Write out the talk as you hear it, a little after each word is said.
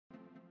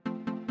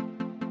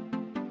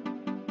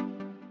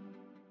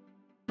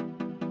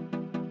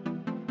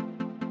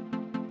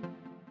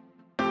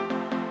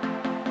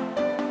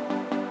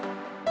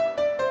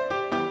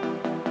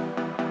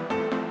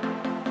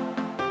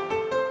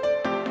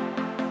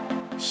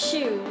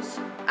Shoes,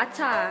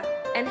 attire,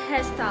 and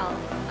hairstyle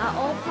are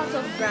all part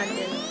of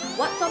branding.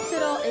 What tops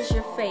it all is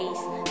your face.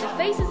 The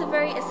face is a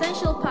very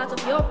essential part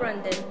of your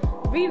branding.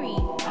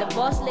 Riirii, the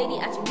boss lady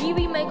at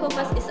Riirii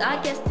Makeovers, is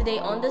our guest today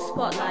on the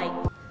spotlight.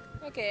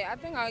 Okay, I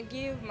think I'll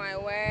give my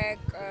work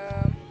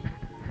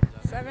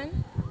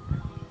 7.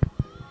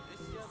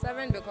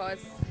 7 because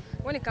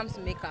when it comes to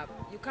makeup,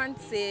 you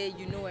can't say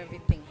you know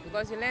everything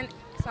because you learn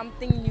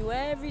something new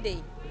every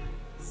day.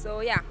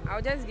 So yeah,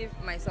 I'll just give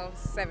myself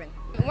 7.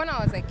 When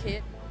I was a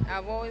kid,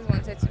 I've always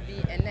wanted to be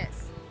a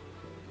nurse.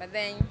 But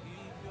then,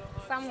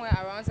 somewhere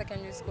around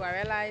secondary school, I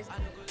realized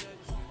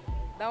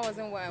that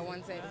wasn't what I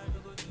wanted.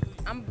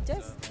 I'm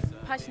just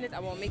passionate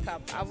about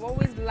makeup. I've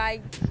always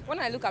liked, when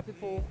I look at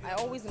people, I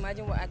always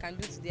imagine what I can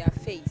do to their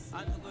face,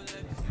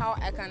 how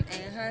I can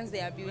enhance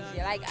their beauty.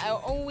 Like, I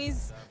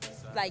always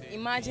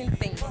imagine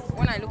things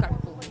when I look at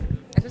people,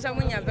 especially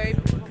when you're very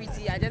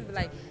pretty. I just be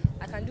like,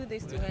 I can do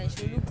this to her and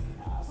she'll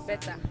look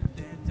better.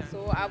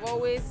 So I've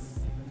always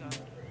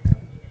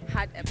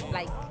had a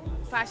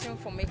passion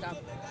for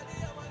makeup.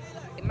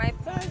 My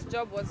first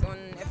job was on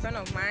a friend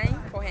of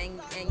mine for her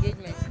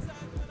engagement,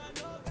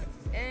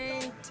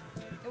 and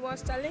it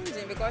was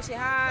challenging because she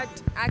had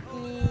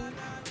acne,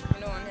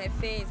 on her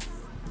face.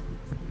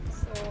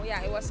 So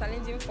yeah, it was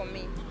challenging for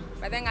me.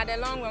 But then at the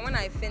long run, when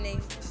I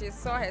finished, she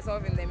saw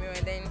herself in the mirror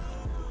and then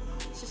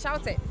she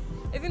shouted.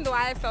 Even though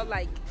I felt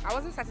like I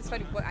wasn't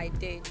satisfied with what I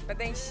did, but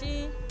then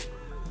she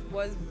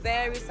was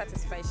very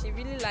satisfied. She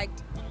really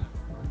liked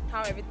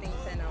how everything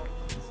turned out.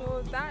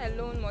 So that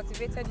alone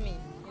motivated me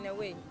in a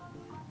way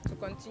to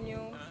continue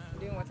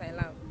doing what I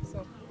love.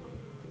 So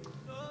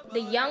the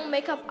young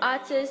makeup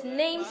artist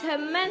names her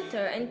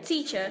mentor and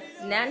teacher,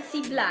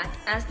 Nancy Black,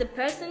 as the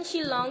person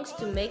she longs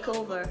to make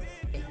over.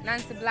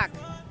 Nancy Black,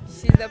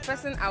 she's the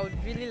person I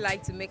would really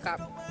like to make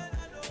up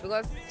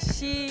because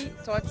she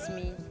taught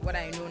me what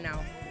I know now.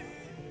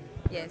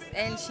 Yes,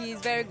 and she's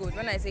very good.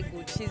 When I say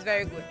good, she's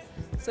very good.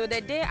 So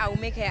the day I will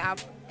make her up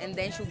and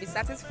then she'll be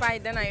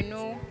satisfied, then I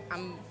know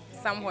I'm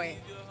somewhere.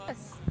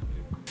 Yes,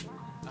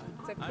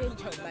 it's a paid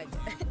job.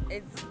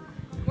 It's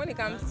when it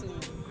comes to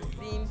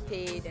being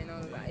paid and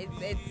all that,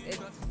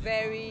 it's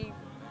very,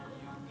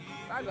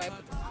 how do I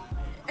put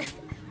it?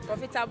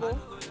 Profitable.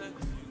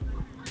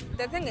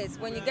 The thing is,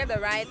 when you get the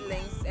right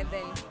links and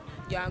then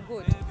you are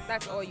good,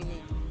 that's all you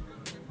need.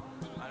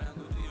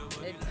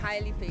 It's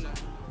highly paid.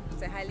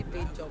 It's a highly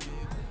paid job.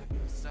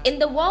 In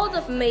the world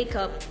of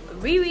makeup,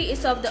 Riirii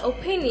is of the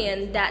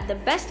opinion that the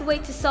best way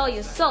to sell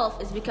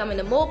yourself is becoming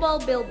a mobile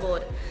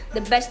billboard.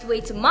 The best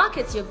way to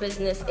market your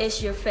business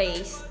is your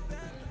face.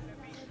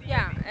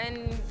 Yeah,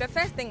 and the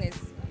first thing is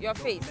your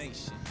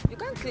face. You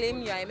can't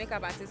claim you are a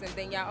makeup artist and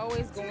then you're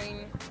always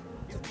going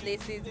to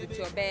places with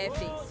your bare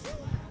face.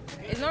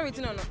 It's not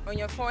written on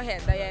your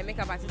forehead that you're a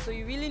makeup artist, so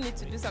you really need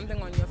to do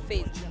something on your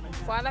face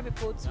for other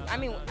people to. I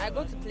mean, I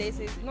go to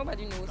places,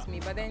 nobody knows me,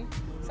 but then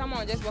someone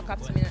will just walk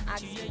up to me and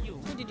ask me,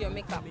 who did your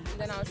makeup? And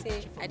then I'll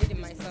say, I did it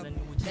myself.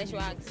 Then she'll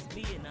ask,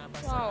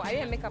 wow, are you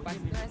a makeup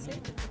artist? And I say,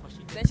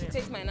 then she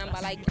takes my number.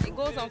 It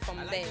goes on from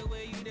there.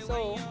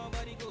 So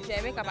if you're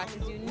a makeup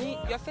artist,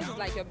 your face is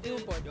like your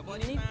billboard.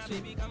 You need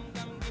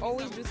to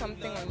always do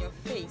something on your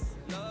face.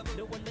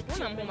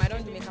 When I'm home, I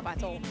don't do makeup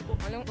at all,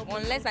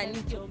 unless I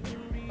need to.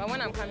 But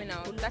when I'm coming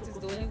out, that is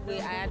the only way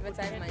I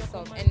advertise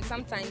myself, and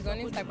sometimes on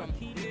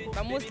Instagram.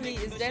 But mostly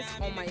it's just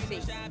on my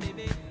face.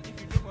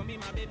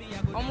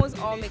 Almost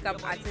all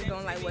makeup artists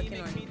don't like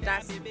working on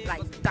dark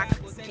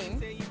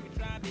skin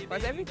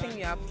because everything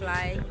you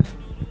apply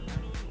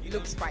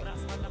looks white.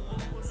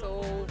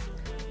 So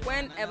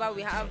whenever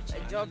we have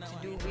a job to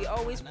do, we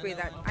always pray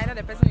that either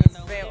the person is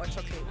fair or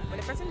chocolate. When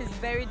the person is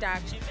very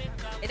dark,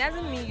 it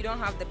doesn't mean you don't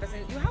have the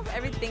person. You have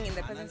everything in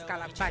the person's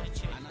color, but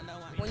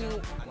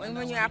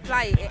when you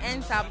apply it, it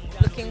ends up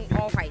looking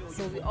all white.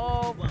 So we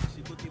all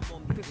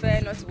prefer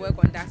not to work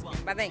on dark skin.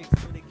 But then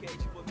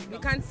we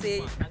can't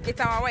say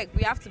it's our work.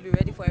 We have to be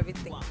ready for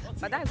everything.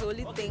 But that's the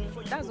only thing.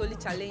 That's the only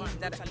challenge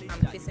that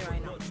I'm facing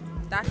right now.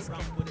 Dark skin,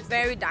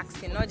 very dark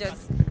skin, not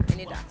just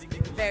any dark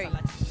skin. Very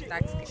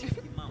dark skin.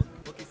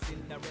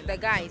 The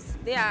guys,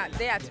 they are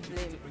to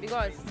blame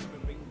because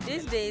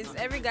these days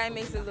every guy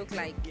makes it look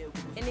like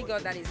any girl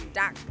that is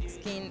dark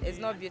skinned is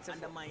not beautiful.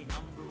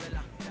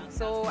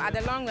 So at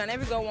the long run,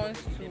 every girl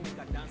wants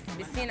to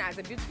be seen as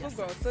a beautiful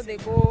girl, so they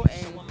go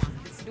and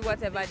do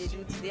whatever they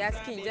do to their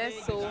skin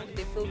just so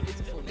they feel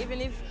beautiful,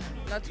 even if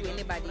not to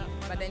anybody,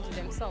 but then to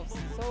themselves.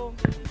 So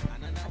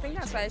I think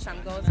that's why some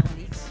girls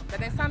bleach, but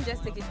then some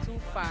just take it too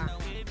far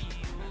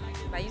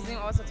by using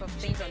all sorts of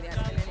things on their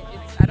skin, and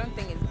I don't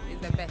think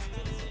it's the best.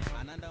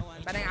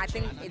 But then I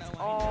think it's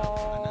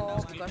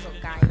all because of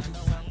guys.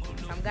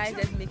 Some guys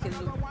just make it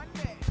look.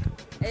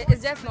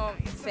 It's just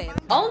not fair.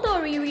 Although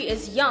Riirii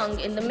is young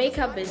in the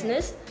makeup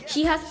business,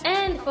 she has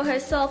earned for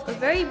herself a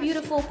very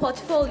beautiful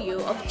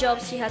portfolio of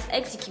jobs she has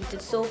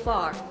executed so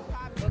far.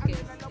 Okay,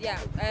 yeah,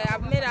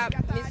 I've made up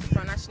Miss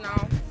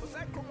Supranational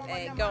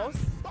Girls.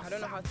 I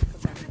don't know how to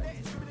put that.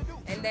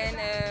 And then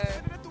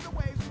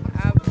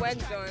I've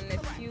worked on a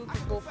few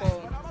people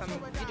for some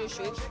video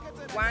shoots.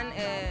 One,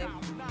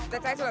 the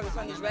title of the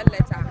song is Red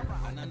Letter.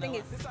 I think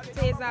it's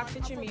Taser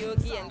featuring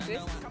Miyogi and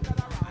Twist.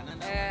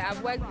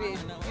 I've worked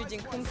with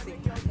Eugene Kumsi,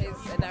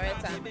 he's a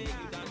director.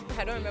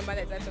 I don't remember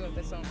the title of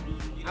the song.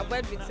 I've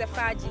worked with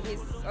Sefaji,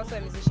 he's also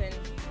a musician.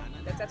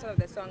 The title of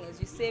the song is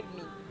You Saved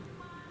Me.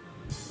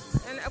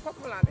 And a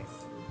couple others.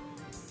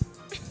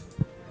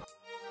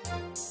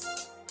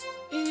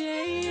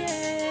 Yeah,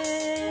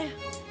 yeah.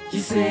 You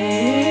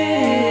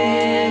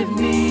saved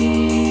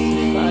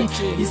me.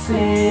 You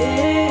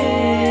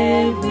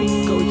saved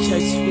me. Go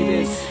church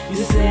with us.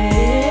 You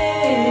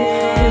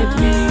saved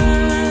me.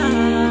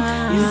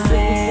 You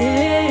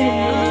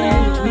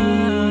saved me.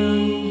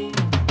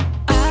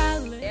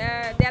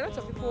 Yeah, there are lots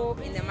of people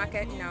in the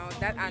market now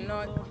that are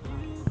not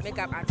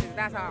makeup artists.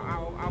 That's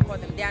how I'll call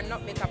them. They are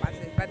not makeup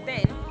artists, but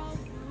then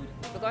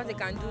because they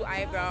can do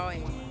eyebrow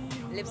and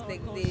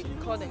lipstick, they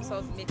call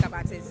themselves makeup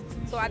artists.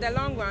 So at the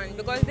long run,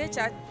 because they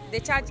charge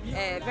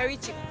very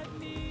cheap.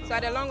 So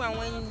at the long run,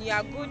 when you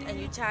are good and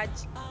you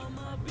charge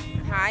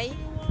high,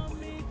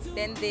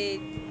 then they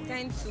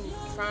tend to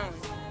frown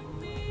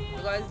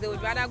because they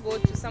would rather go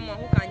to someone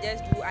who can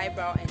just do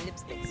eyebrow and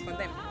lipsticks for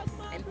them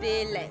and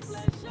pay less.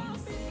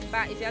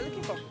 But if you are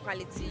looking for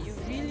quality, you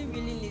really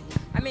need.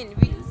 I mean,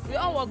 we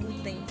all want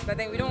good things, but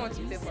then we don't want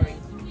to pay for it.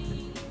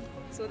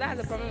 So that's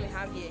the problem we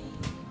have here.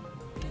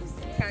 You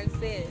can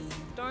say is,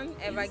 don't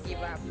ever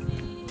give up.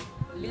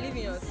 Believe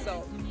in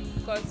yourself.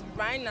 Because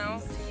right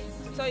now,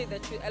 to tell you the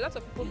truth, a lot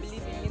of people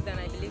believe in me than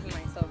I believe in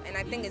myself. And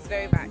I think it's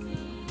very bad.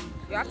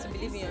 You have to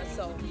believe in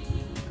yourself.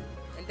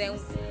 And then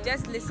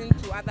just listen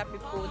to other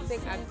people,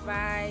 take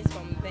advice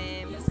from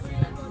them,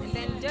 and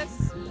then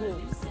just go.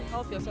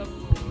 Help yourself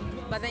grow.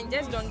 But then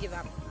just don't give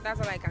up. That's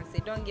all I can say.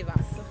 Don't give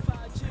up.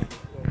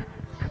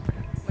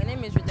 My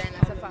name is Regina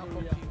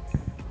Sefakor.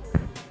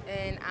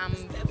 And I'm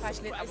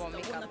passionate about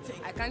makeup.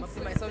 I can't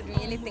see myself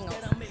doing anything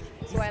else.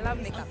 So I love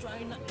makeup.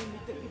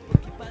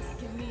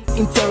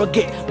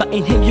 Interrogate, but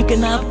in him you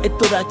can have a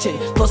total change.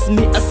 Cause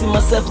me, I see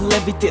myself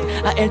levitate.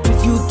 I enter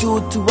with you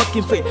to walk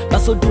in faith. But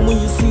so do when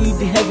you see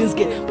the heavens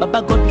gate.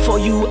 Baba God before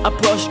you, I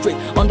prostrate.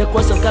 On the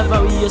cross of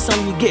Calvary, your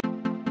son you gave.